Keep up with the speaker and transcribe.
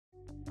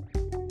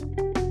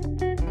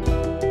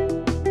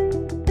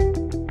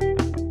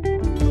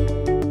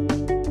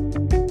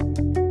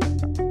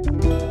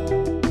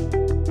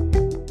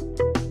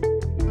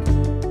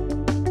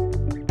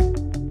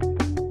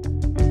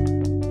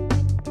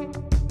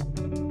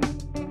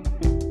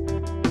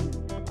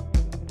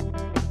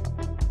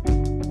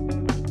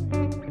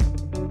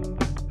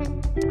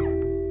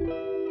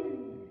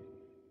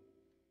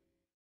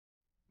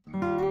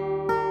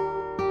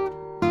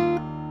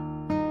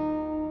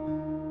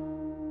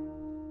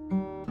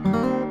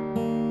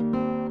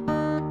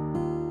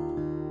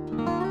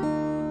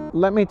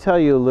let me tell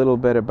you a little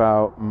bit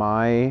about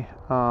my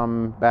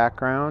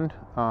background.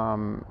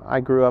 I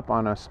grew up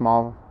on a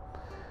small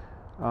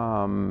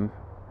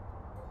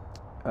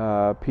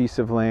piece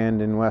of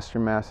land in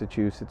western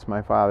Massachusetts.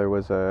 My father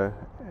was a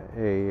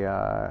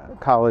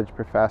college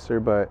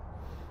professor, but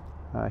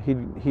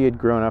he had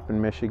grown up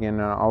in Michigan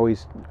and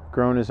always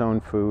grown his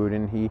own food,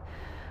 and he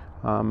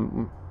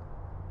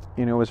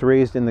was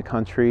raised in the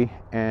country,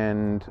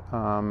 and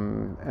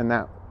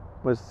that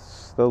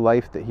was the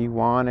life that he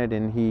wanted,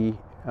 and he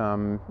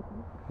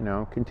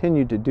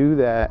continued to do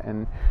that.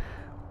 And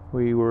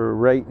we were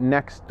right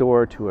next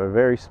door to a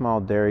very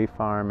small dairy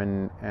farm,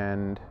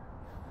 and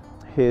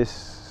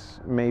his,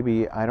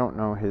 maybe, I don't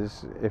know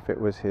if it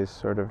was his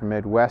sort of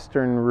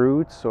Midwestern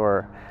roots,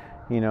 or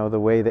the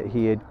way that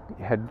he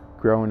had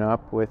grown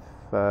up with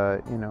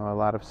a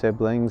lot of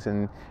siblings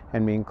and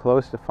being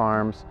close to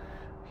farms.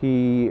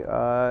 He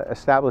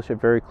established a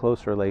very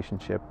close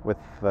relationship with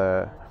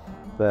the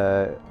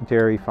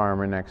dairy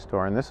farmer next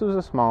door, and this was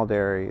a small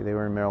dairy. They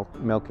were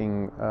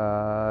milking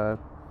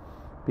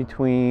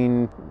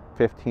between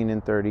 15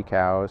 and 30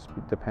 cows,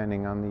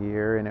 depending on the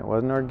year, and it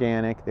wasn't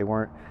organic. They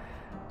weren't,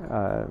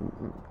 at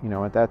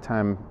that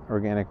time,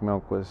 organic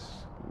milk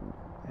was,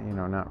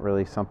 not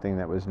really something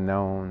that was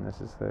known.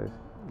 This is the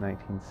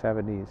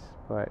 1970s,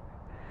 but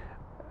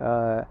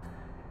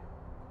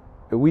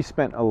we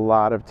spent a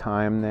lot of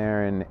time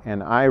there,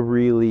 and I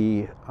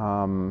really,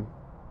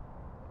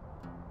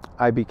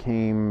 I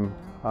became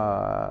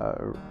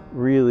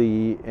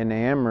really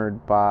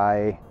enamored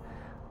by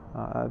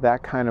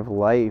that kind of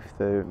life,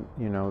 the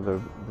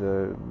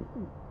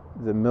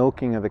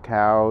milking of the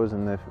cows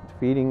and the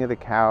feeding of the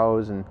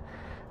cows and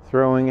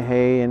throwing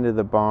hay into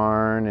the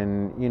barn,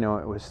 and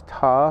it was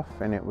tough,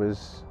 and it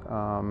was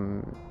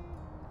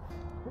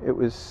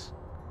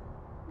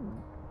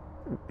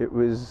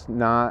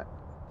not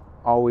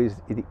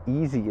always the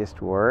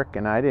easiest work,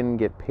 and I didn't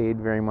get paid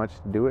very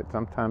much to do it.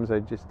 Sometimes I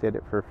just did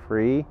it for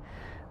free,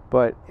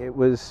 but it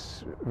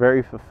was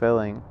very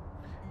fulfilling.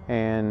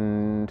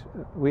 And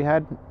we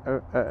had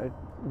a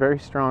very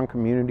strong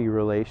community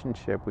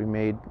relationship. We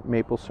made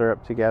maple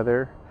syrup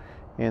together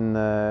in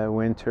the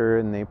winter,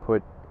 and they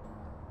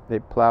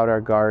plowed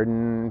our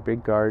garden,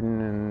 big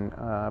garden, and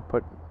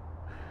put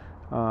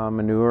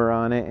manure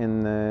on it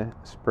in the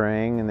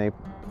spring, and they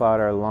plowed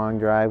our long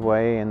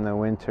driveway in the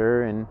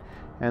winter, and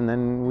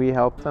then we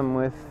helped them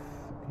with,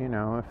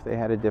 if they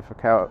had a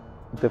difficult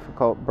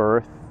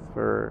birth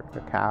for a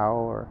cow,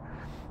 or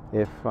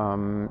if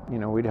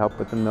we'd help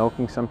with the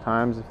milking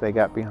sometimes if they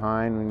got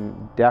behind. We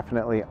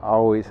definitely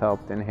always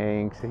helped in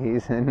haying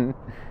season,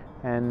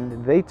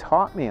 and they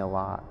taught me a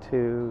lot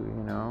too.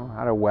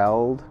 How to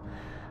weld,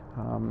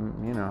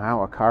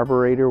 how a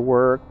carburetor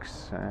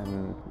works,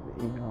 and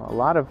a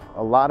lot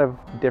of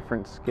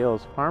different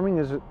skills. Farming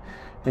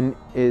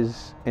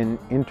is an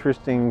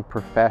interesting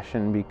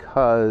profession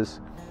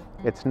because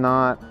it's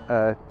not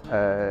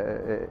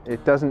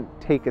it doesn't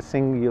take a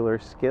singular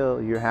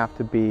skill. You have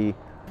to be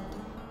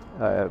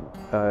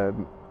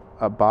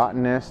a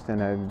botanist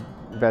and a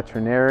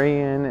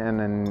veterinarian and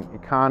an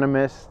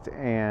economist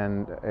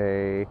and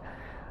a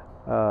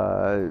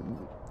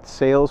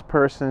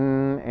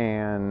salesperson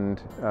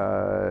and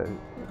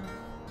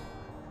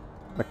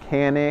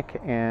mechanic,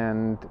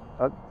 and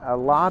a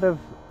lot of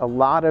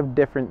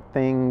different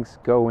things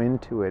go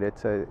into it.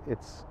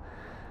 It's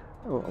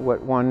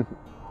what one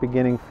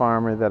beginning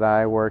farmer that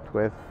I worked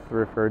with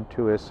referred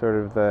to as sort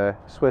of the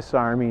Swiss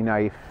Army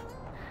knife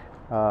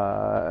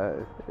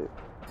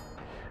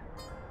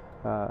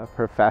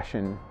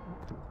profession.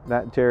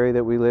 That dairy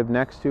that we lived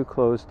next to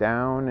closed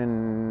down,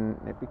 and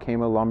it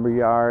became a lumber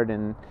yard,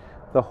 and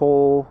the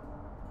whole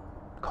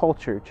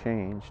culture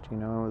changed,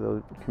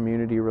 the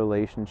community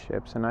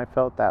relationships, and I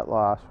felt that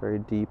loss very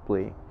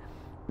deeply.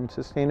 And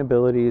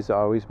sustainability has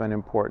always been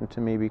important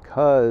to me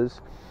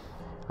because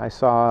I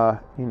saw,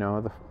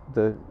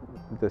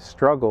 the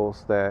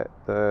struggles that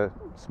the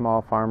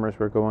small farmers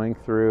were going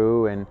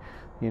through, and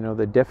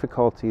the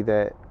difficulty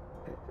that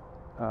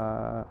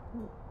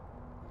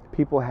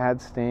people had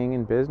staying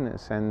in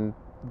business, and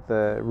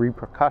the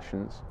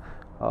repercussions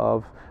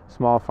of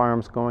small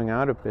farms going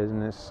out of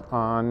business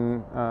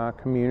on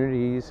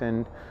communities,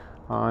 and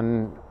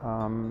on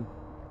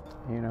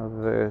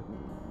the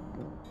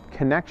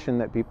connection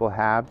that people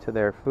have to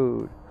their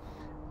food.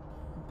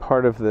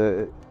 Part of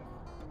the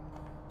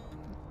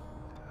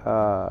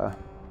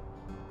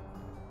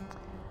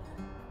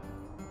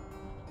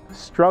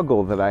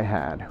struggle that I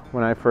had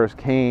when I first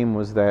came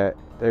was that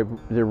there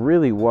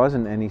really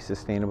wasn't any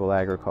sustainable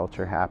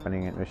agriculture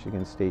happening at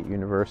Michigan State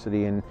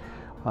University, and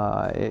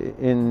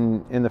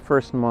in the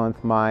first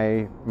month,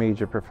 my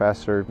major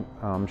professor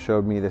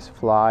showed me this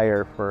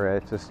flyer for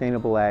a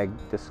sustainable ag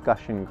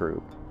discussion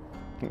group.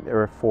 There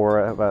were 4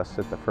 of us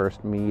at the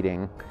first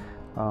meeting,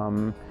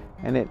 and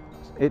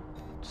it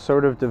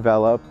sort of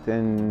developed,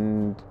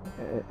 and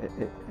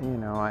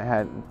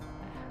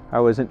I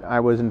was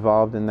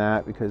involved in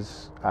that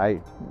because I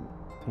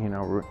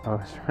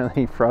was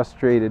really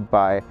frustrated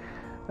by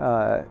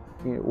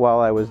while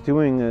I was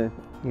doing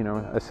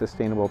a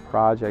sustainable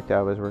project.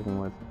 I was working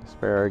with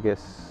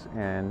asparagus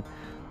and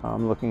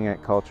looking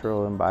at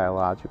cultural and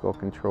biological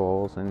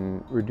controls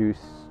and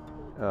reduced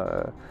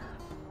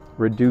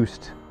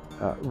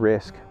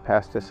risk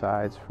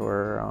pesticides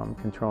for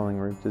controlling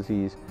root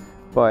disease.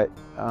 But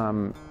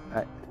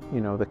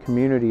the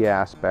community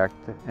aspect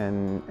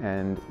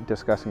and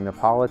discussing the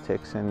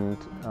politics and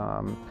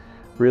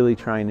really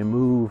trying to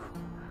move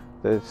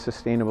the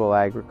sustainable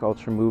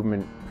agriculture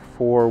movement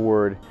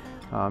forward,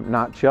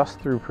 not just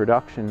through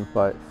production,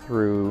 but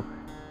through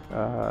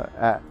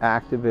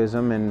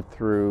activism and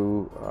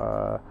through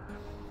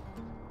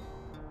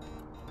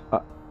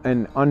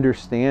an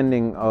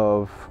understanding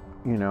of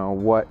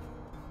what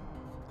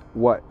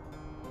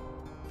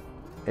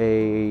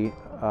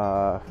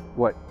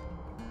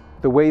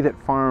the way that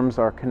farms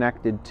are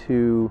connected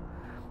to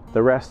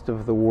the rest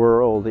of the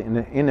world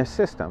in a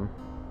system,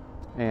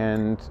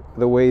 and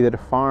the way that a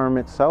farm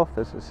itself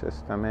is a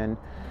system. And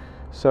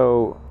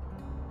so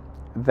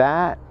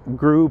that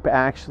group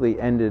actually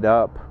ended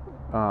up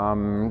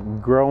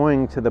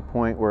growing to the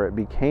point where it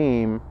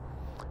became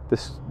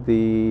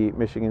the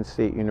Michigan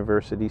State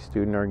University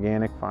Student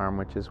Organic Farm,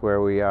 which is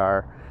where we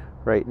are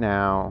right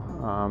now.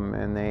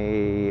 And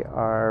they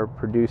are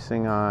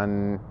producing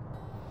on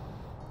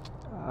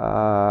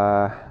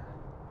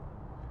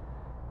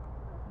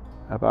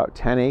about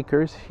 10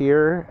 acres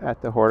here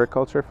at the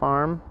horticulture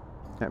farm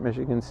at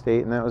Michigan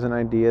State, and that was an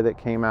idea that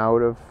came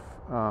out of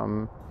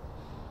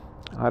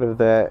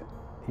that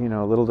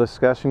little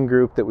discussion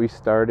group that we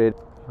started.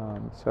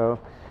 And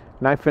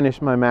I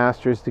finished my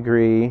master's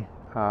degree.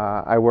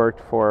 I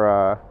worked for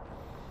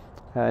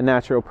a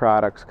natural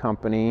products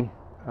company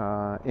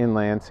in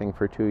Lansing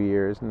for 2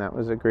 years, and that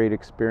was a great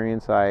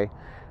experience. I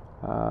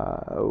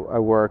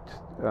worked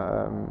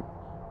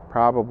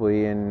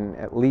probably in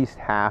at least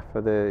half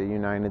of the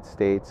United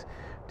States,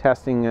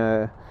 testing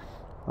a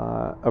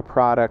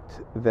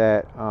product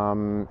that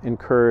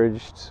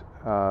encouraged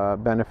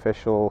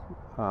beneficial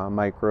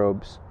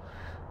microbes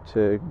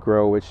to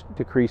grow, which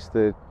decreased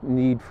the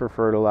need for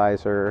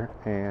fertilizer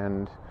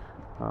and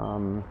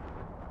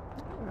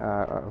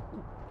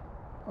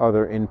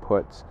other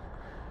inputs.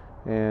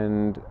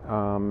 And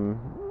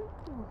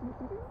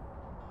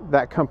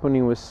that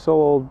company was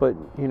sold, but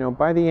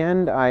by the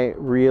end I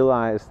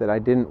realized that I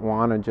didn't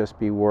want to just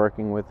be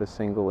working with a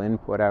single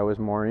input. I was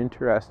more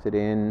interested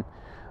in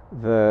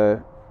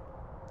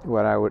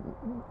what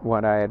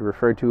I had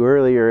referred to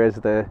earlier as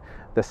the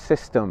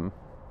system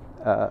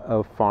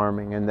of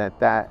farming, and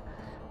that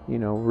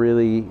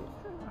really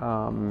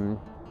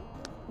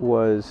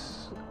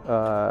was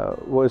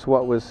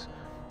what was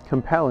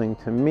compelling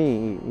to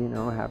me,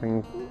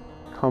 having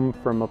come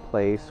from a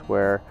place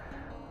where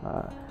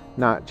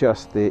not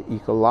just the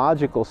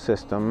ecological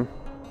system,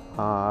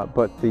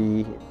 but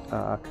the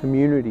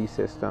community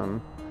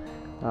system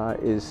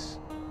is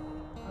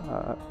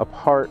a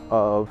part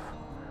of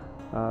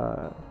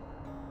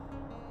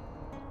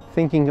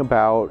thinking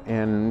about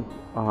and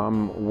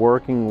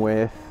working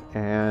with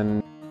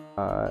and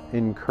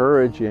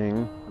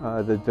encouraging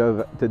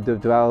the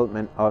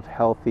development of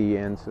healthy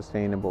and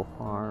sustainable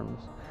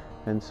farms.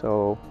 And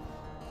so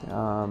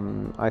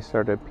I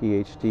started a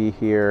PhD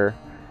here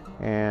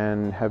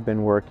and have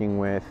been working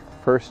with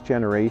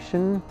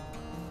first-generation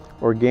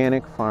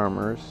organic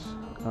farmers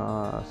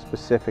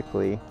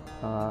specifically.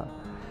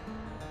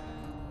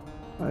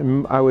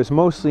 I was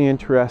mostly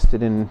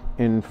interested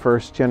in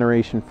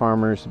first-generation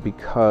farmers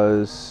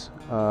because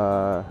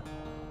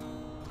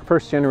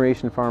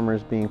first-generation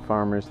farmers being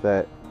farmers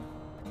that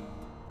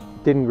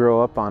didn't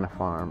grow up on a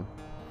farm.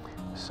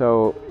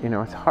 So,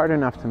 it's hard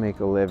enough to make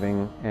a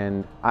living,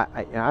 and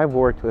I've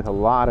worked with a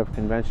lot of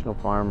conventional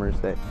farmers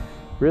that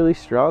really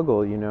struggle.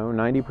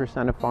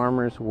 90% of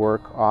farmers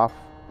work off,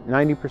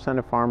 90%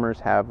 of farmers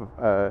have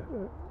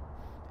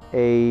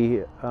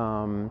a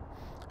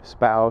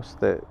spouse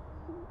that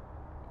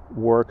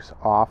works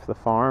off the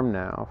farm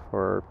now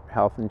for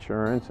health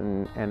insurance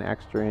and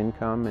extra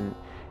income, and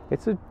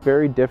it's a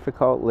very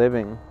difficult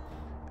living.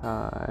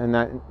 And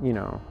that,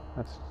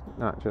 that's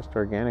not just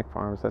organic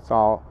farms, that's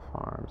all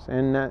farms,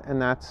 and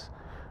that's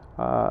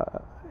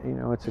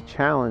it's a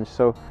challenge.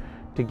 So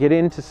to get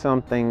into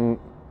something,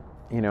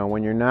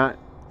 when you're not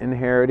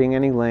inheriting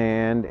any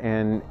land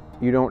and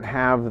you don't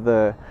have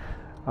the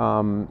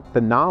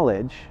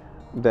knowledge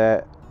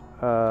that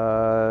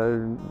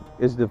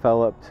is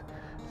developed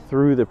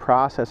through the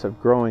process of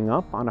growing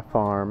up on a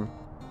farm,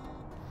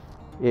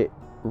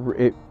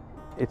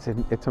 it's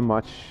a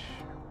much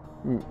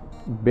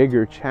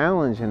bigger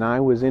challenge. And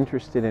I was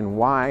interested in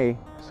why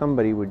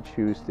somebody would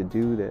choose to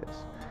do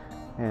this,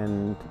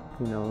 and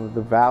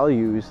the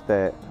values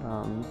that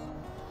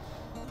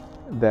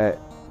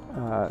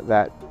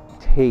that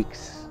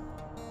takes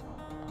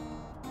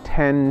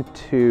tend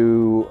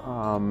to,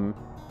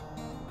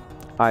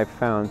 I've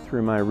found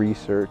through my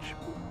research,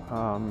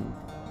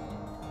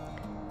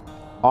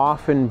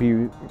 often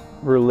be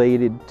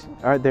related,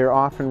 they're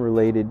often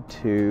related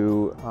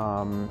to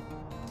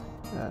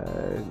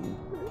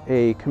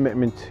a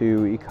commitment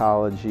to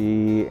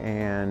ecology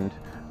and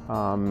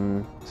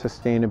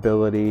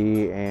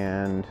sustainability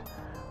and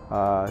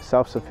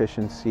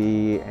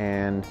self-sufficiency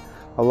and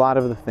a lot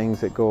of the things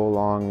that go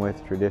along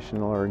with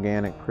traditional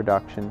organic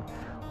production.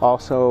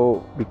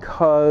 Also,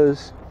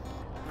 because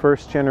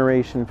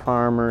first-generation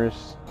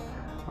farmers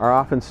are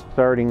often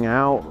starting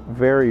out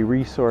very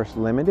resource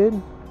limited,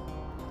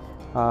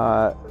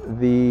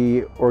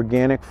 the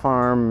organic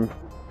farm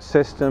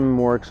system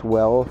works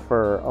well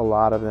for a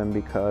lot of them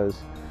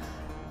because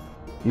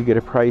you get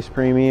a price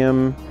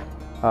premium.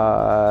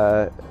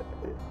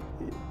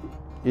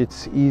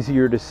 It's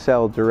easier to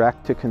sell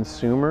direct to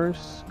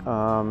consumers,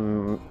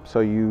 so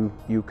you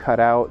cut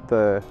out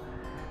the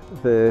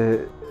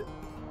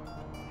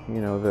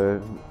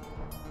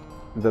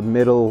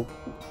middle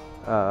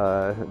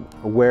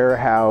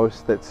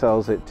warehouse that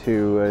sells it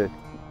to a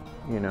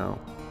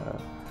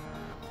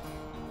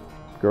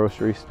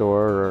grocery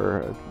store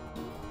or a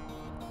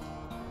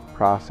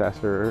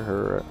processor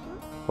or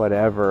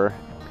whatever.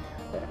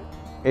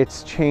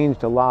 It's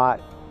changed a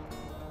lot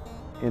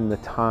in the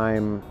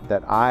time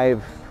that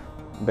I've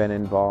been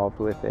involved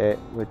with it,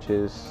 which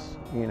is,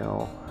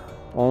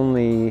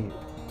 only,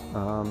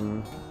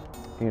 the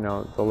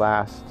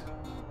last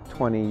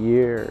 20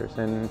 years.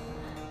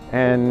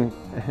 And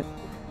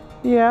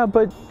yeah,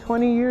 but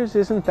 20 years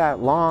isn't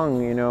that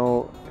long,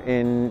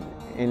 in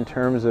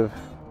terms of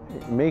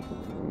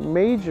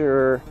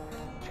major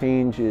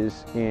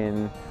changes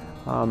in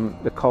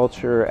the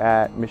culture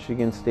at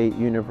Michigan State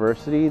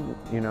University.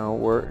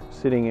 We're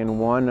sitting in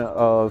one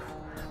of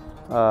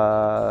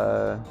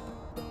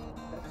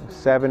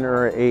 7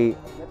 or 8.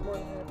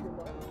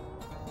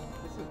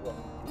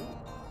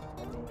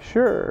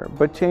 Sure,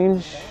 but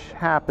change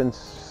happens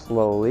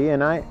slowly,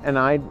 and I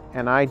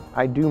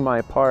do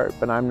my part,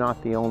 but I'm not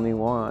the only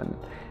one,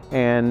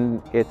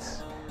 and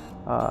it's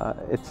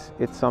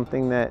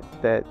something that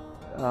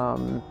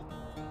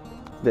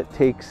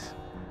takes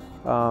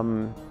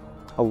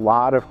a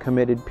lot of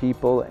committed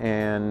people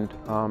and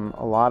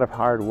a lot of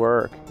hard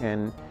work,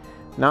 and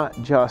not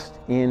just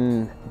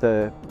in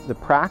the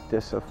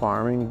practice of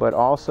farming, but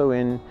also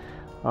in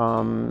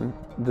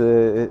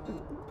the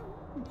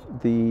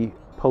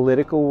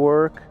political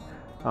work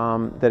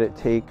that it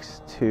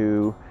takes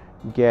to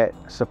get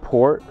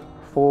support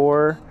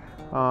for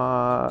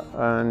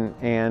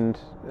and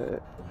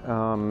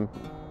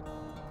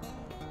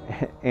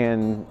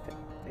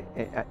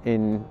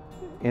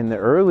in the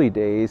early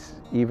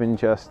days, even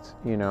just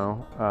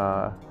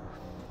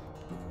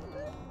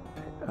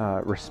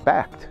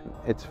respect.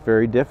 It's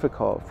very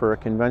difficult for a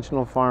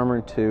conventional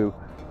farmer to.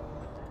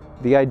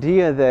 The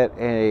idea that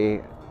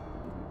a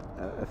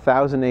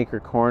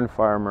 1,000-acre corn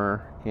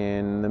farmer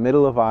in the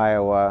middle of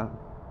Iowa,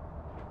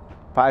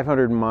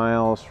 500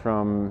 miles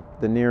from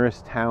the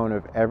nearest town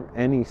of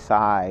any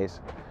size,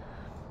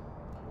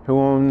 who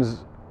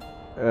owns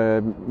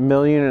 $1.5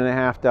 million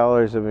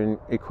of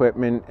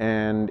equipment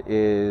and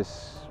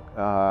is,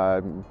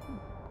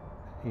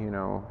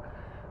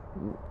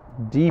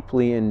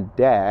 deeply in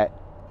debt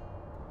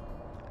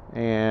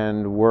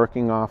and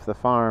working off the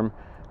farm,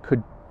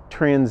 could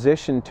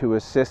transition to a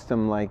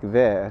system like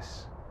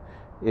this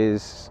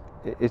it's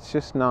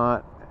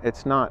not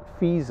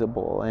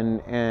feasible,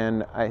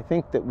 and I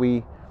think that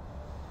we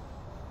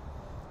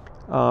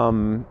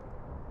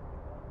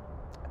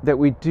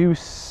do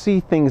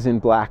see things in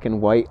black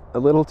and white a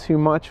little too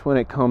much when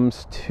it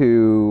comes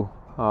to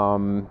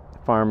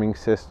farming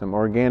system.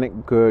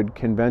 Organic good,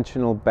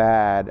 conventional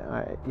bad.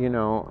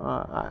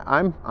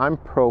 I'm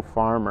pro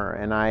farmer,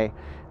 and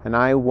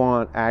I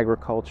want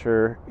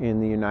agriculture in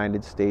the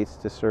United States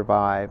to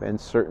survive, and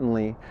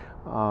certainly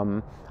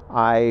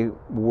I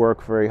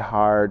work very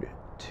hard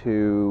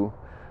to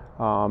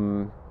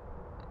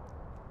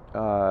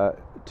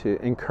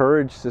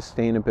encourage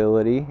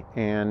sustainability,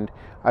 and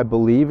I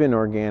believe in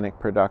organic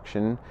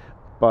production,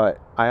 but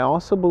I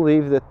also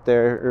believe that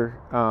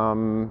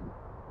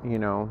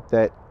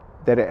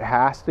that it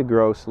has to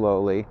grow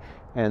slowly,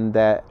 and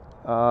that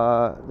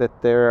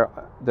there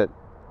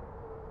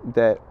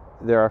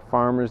are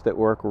farmers that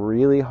work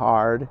really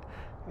hard,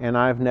 and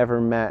I've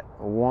never met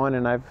one,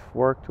 and I've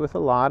worked with a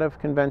lot of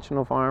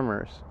conventional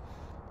farmers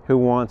who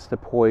wants to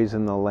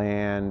poison the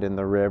land and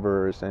the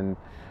rivers and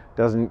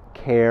doesn't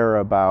care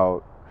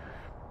about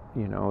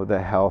the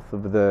health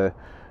of the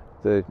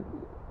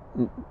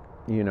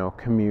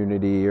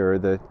community or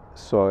the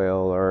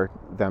soil or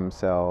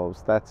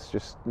themselves. That's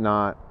just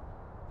not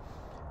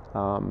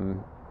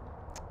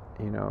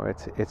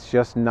it's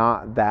just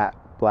not that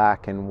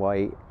black and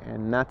white,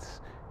 and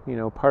that's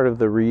part of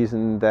the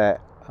reason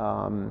that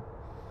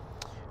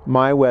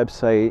my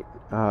website,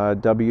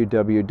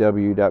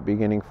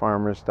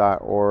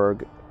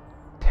 www.beginningfarmers.org,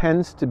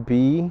 tends to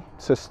be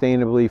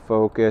sustainably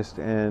focused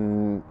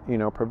and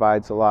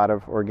provides a lot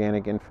of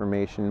organic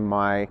information.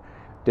 My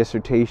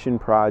dissertation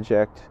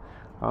project,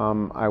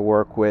 I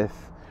work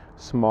with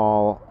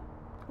small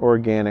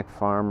organic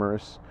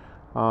farmers,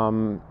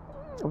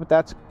 but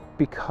that's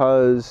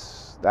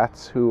because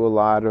that's who a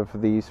lot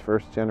of these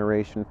first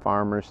generation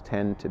farmers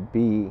tend to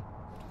be.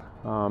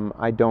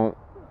 I don't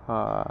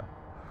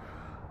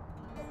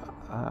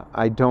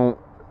I don't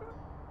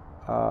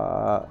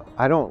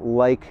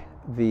like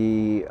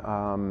the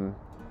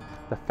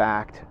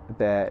fact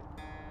that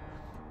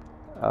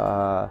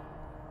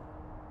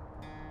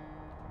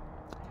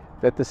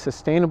that the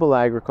sustainable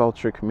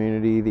agriculture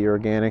community, the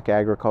organic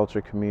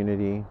agriculture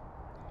community,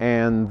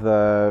 and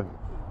the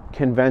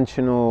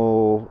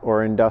conventional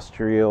or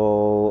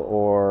industrial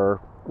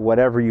or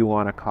whatever you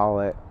want to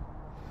call it,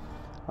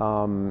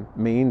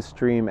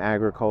 mainstream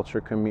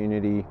agriculture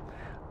community,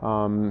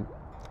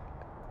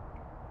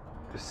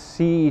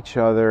 see each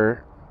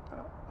other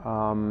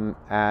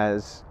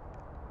as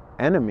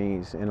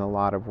enemies in a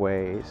lot of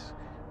ways.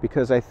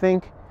 Because I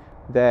think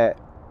that,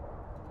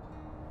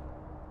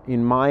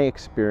 in my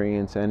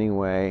experience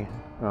anyway,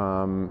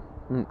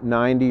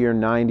 90 or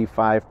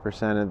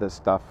 95% of the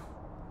stuff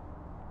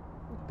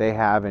they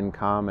have in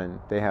common.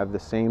 They have the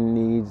same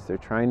needs, they're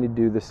trying to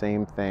do the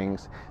same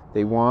things,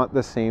 they want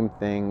the same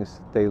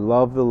things, they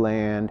love the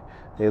land,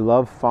 they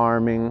love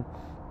farming,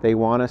 they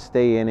want to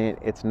stay in it.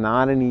 It's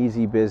not an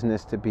easy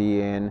business to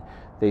be in.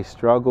 They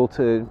struggle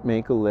to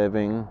make a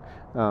living,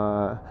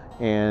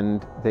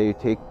 and they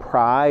take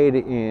pride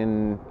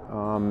in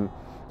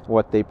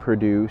what they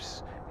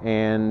produce,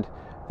 and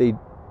they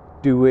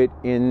do it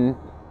in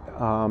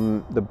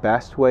the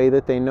best way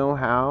that they know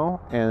how,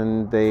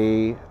 and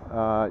they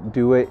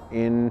do it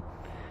in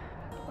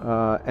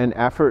an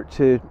effort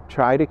to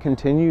try to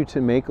continue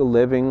to make a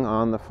living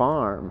on the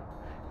farm.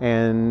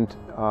 And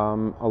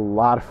a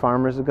lot of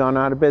farmers have gone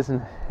out of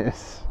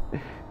business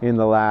in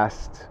the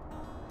last,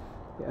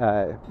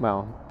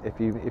 well, if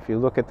you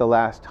look at the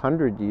last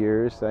 100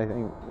 years, I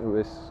think it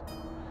was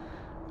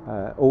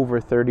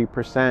over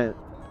 30%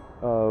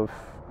 of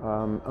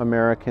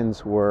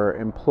Americans were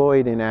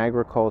employed in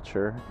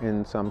agriculture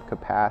in some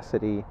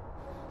capacity,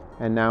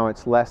 and now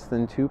it's less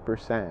than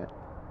 2%.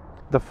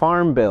 The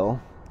Farm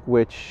Bill,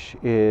 which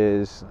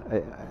is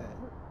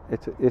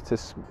it's a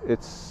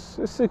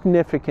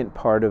significant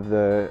part of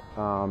the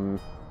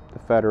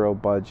federal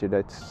budget.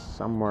 It's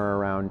somewhere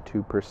around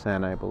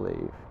 2%, I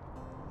believe.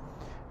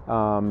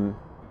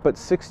 But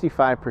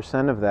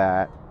 65% of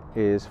that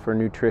is for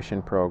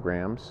nutrition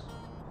programs.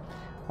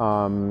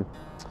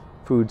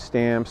 Food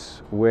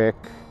stamps, WIC,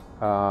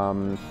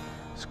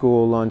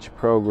 school lunch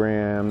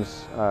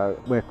programs,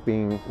 WIC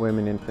being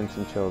women, infants,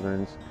 and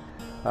children's.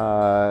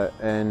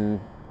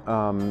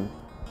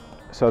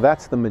 So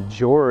that's the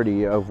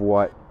majority of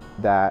what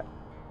that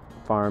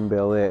Farm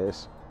Bill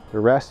is. The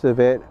rest of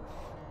it,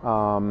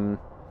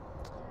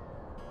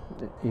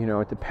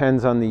 it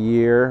depends on the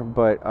year,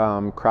 but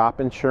crop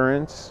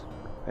insurance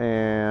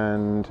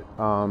and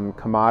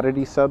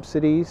commodity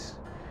subsidies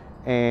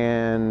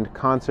and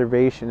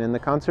conservation. And the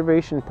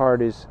conservation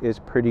part is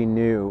pretty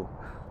new.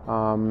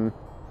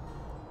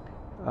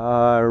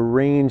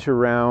 Range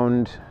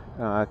around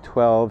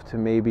 12 to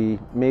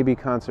maybe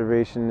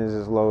conservation is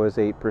as low as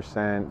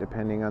 8%,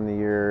 depending on the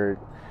year.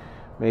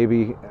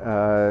 Maybe,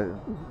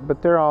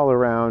 but they're all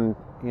around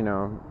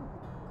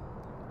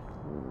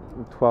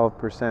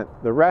 12%.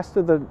 The rest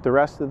of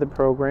the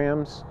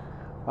programs,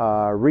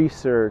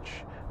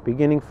 research,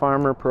 beginning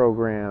farmer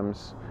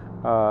programs,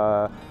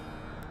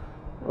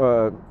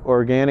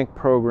 organic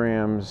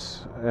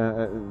programs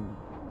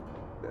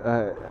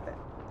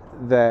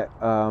that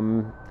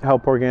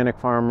help organic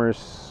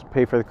farmers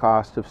pay for the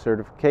cost of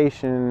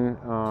certification,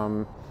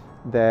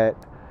 that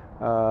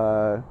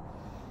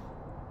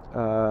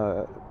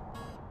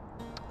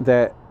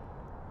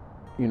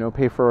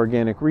pay for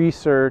organic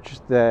research,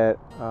 that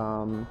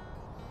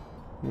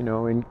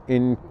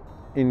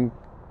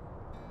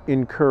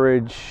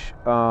encourage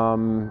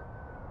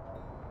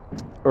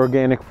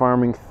organic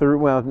farming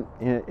through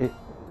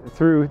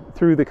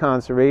the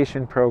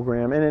conservation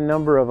program, and a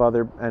number of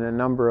other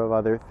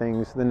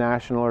things. The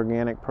National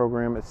Organic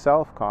Program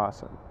itself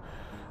costs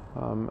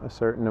a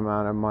certain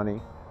amount of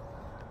money.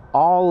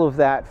 All of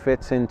that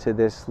fits into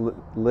this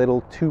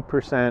little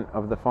 2%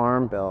 of the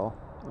Farm Bill,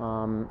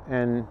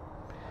 and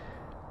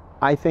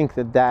I think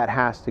that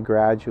has to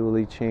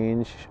gradually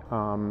change.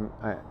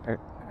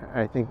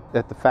 I think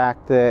that the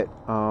fact that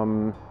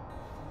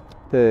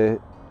the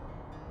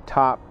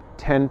top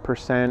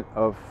 10%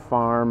 of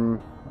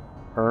farm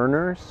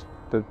earners,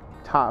 the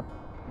top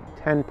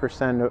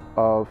 10%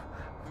 of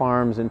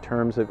farms in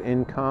terms of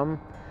income,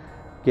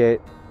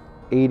 get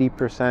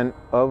 80%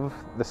 of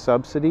the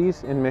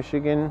subsidies in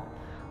Michigan,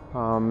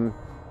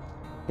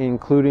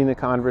 including the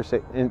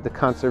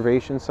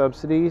conservation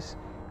subsidies,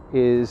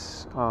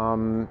 is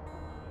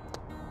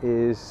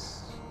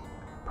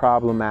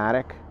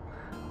problematic.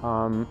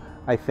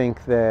 I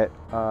think that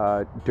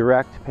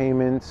direct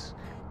payments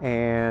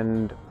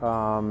and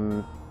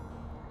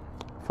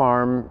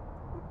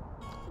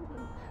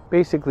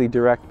basically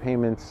direct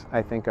payments,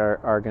 I think,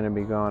 are going to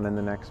be gone in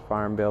the next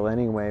Farm Bill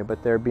anyway,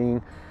 but they're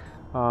being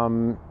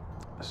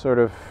sort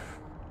of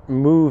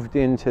moved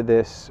into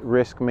this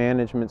risk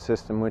management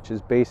system, which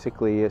is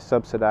basically a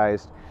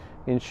subsidized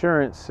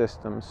insurance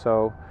system,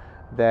 so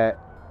that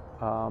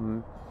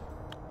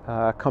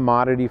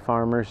commodity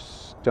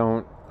farmers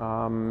don't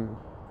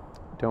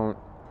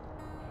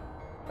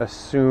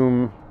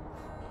assume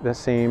the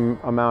same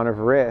amount of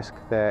risk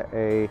that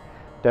a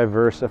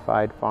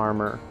diversified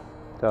farmer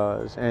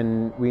does.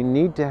 And we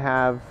need to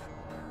have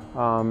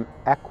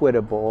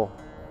equitable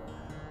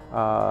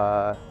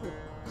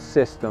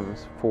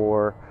systems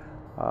for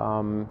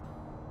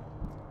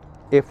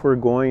if we're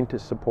going to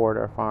support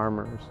our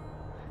farmers.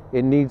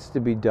 It needs to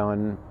be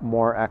done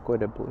more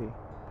equitably.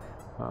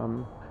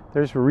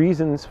 There's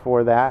reasons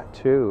for that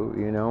too.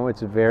 You know,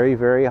 it's very,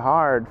 very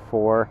hard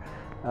for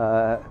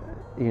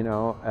you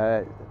know,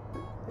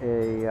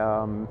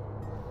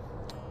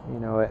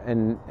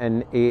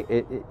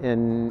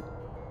 an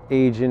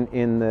agent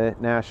in the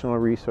National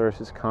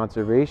Resources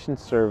Conservation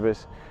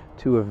Service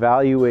to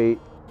evaluate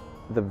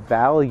the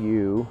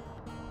value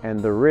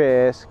and the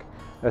risk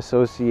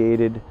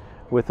associated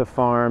with a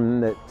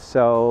farm that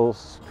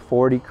sells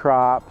 40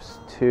 crops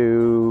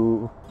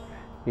to,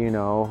 you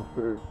know,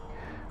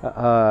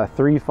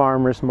 3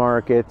 farmers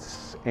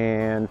markets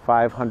and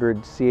 500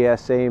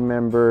 CSA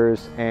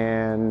members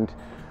and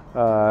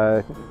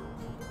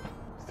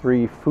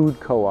 3 food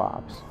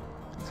co-ops.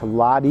 It's a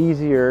lot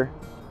easier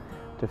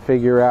to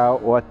figure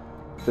out what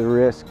the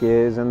risk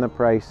is and the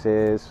price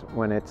is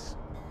when it's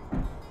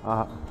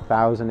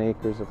 1,000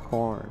 acres of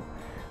corn.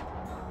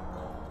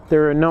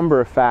 There are a number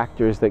of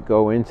factors that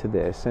go into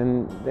this,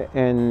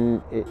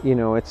 and you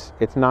know, it's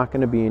not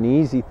going to be an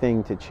easy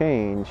thing to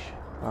change,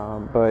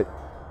 but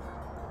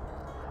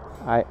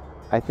I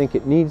think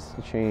it needs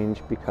to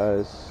change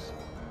because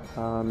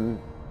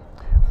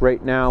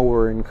right now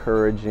we're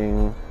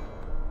encouraging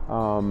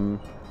a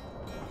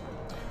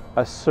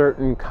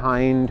certain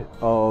kind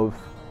of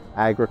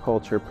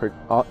agricultural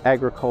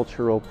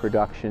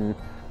production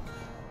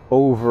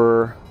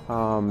over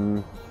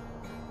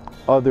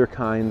other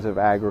kinds of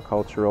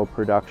agricultural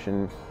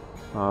production.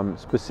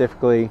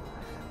 Specifically,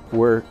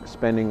 we're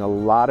spending a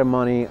lot of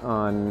money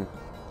on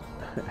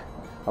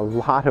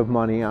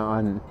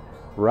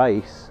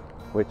rice,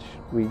 which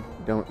we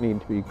don't need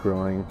to be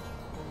growing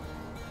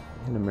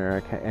in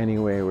America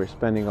anyway. We're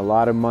spending a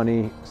lot of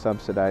money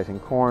subsidizing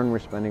corn. We're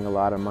spending a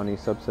lot of money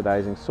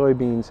subsidizing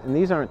soybeans, and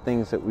these aren't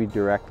things that we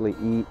directly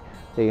eat.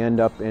 They end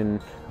up in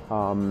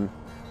a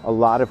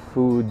lot of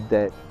food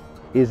that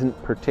isn't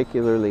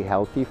particularly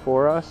healthy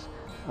for us.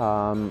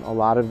 A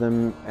lot of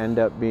them end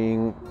up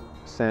being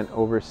sent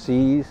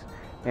overseas,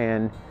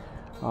 and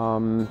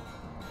you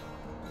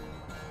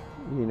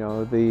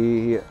know,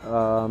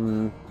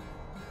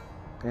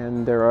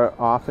 and they're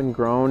often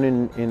grown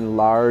in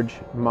large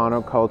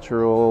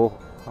monocultural,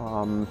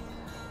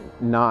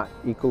 not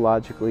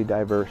ecologically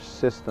diverse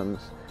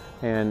systems.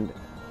 And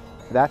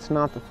that's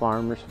not the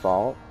farmer's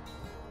fault.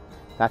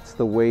 That's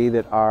the way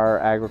that our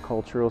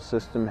agricultural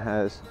system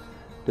has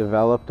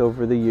developed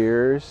over the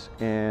years,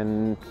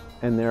 and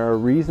there are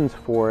reasons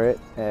for it,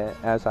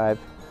 as I've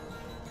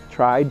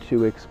tried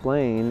to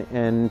explain.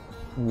 And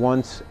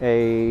once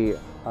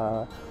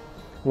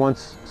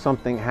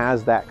something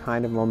has that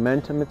kind of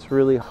momentum, it's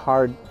really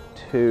hard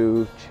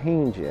to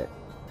change it.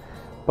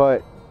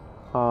 But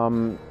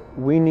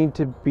we need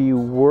to be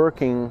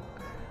working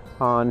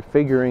on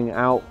figuring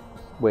out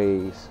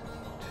ways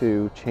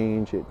to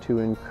change it, to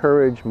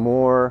encourage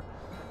more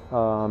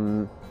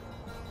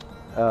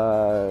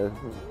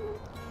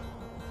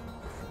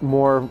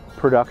more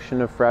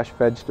production of fresh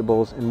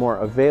vegetables and more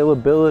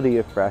availability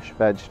of fresh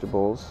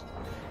vegetables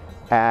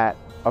at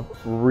a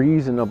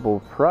reasonable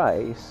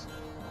price.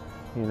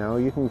 You know,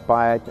 you can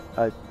buy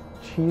a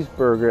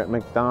cheeseburger at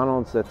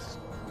McDonald's that's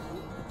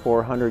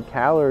 400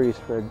 calories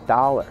for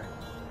 $1.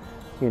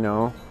 You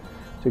know,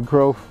 to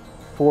grow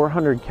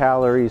 400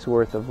 calories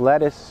worth of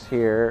lettuce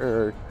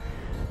here,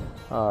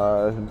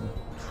 or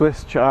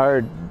Swiss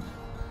chard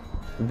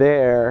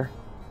there,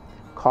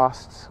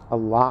 costs a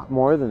lot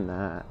more than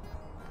that.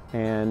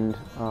 And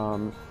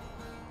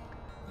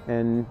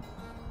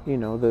you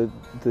know,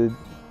 the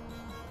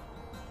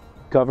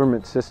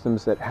government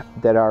systems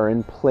that are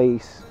in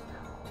place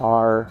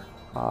are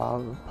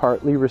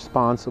partly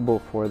responsible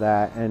for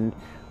that, and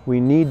we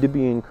need to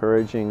be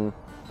encouraging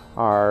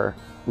our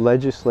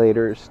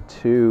legislators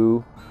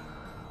to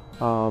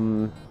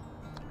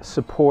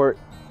support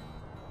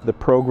the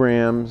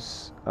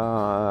programs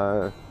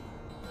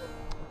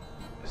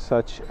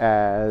such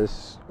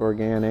as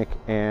organic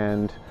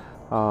and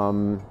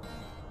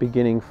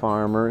beginning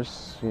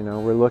farmers. You know,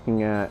 we're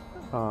looking at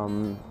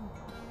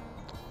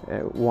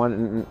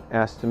one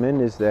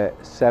estimate is that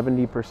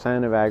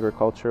 70% of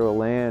agricultural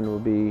land will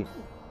be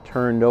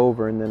turned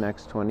over in the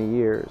next 20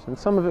 years. And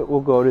some of it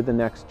will go to the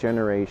next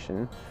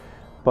generation,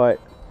 but,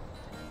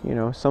 you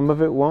know, some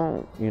of it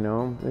won't. You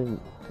know,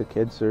 the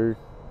kids are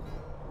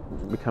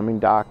becoming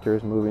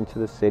doctors, moving to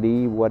the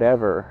city,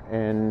 whatever.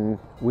 And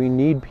we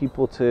need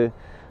people to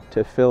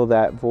fill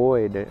that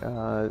void.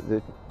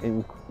 The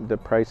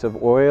price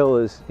of oil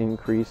is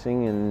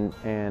increasing,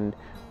 and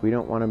we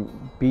don't want to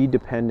be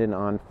dependent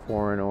on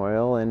foreign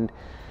oil, and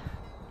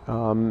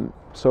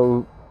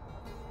so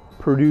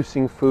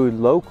producing food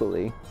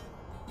locally,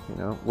 you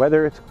know,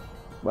 whether it's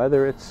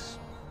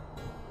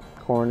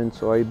corn and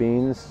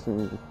soybeans,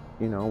 and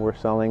you know, we're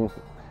selling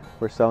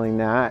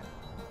that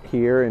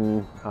here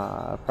and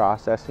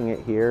processing it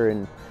here,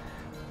 and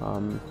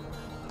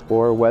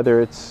or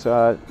whether it's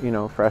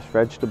fresh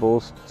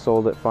vegetables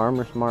sold at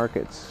farmers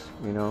markets.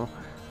 I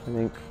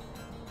think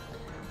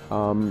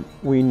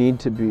we need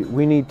to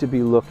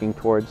be looking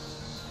towards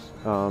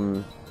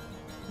some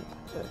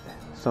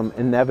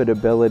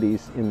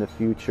inevitabilities in the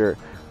future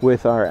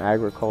with our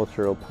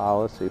agricultural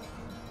policy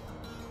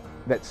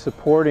that's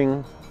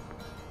supporting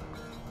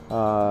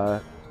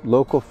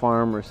local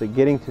farmers,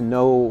 getting to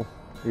know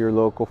your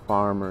local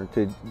farmer,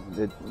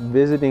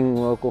 visiting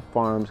local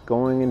farms,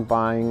 going and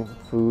buying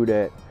food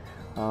at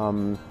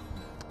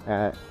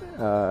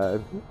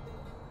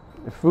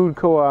food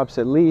co-ops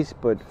at least,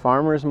 but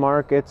farmers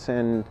markets,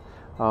 and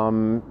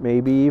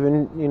maybe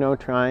even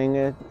trying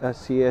a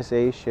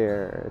CSA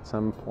share at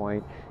some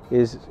point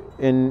is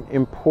an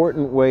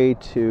important way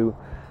to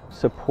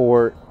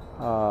support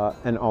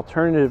an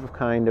alternative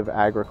kind of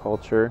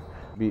agriculture.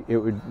 It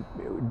would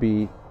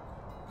be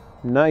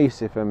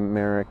nice if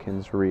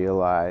Americans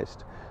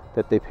realized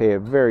that they pay a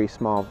very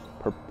small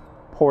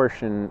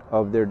proportion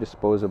of their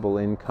disposable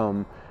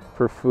income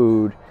for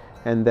food,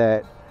 and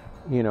that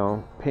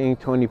paying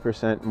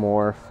 20%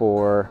 more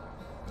for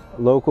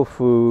local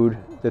food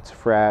that's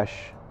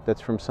fresh,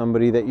 that's from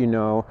somebody that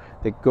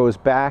that goes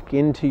back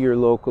into your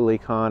local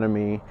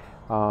economy,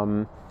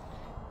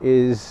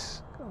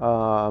 is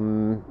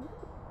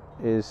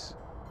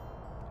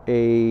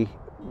a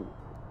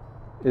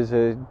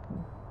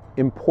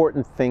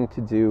important thing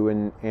to do,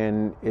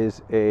 and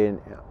is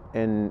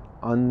an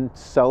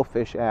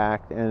unselfish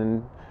act,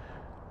 and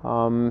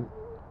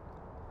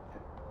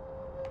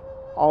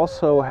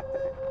also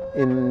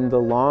in the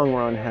long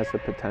run has the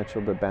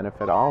potential to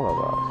benefit all of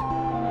us.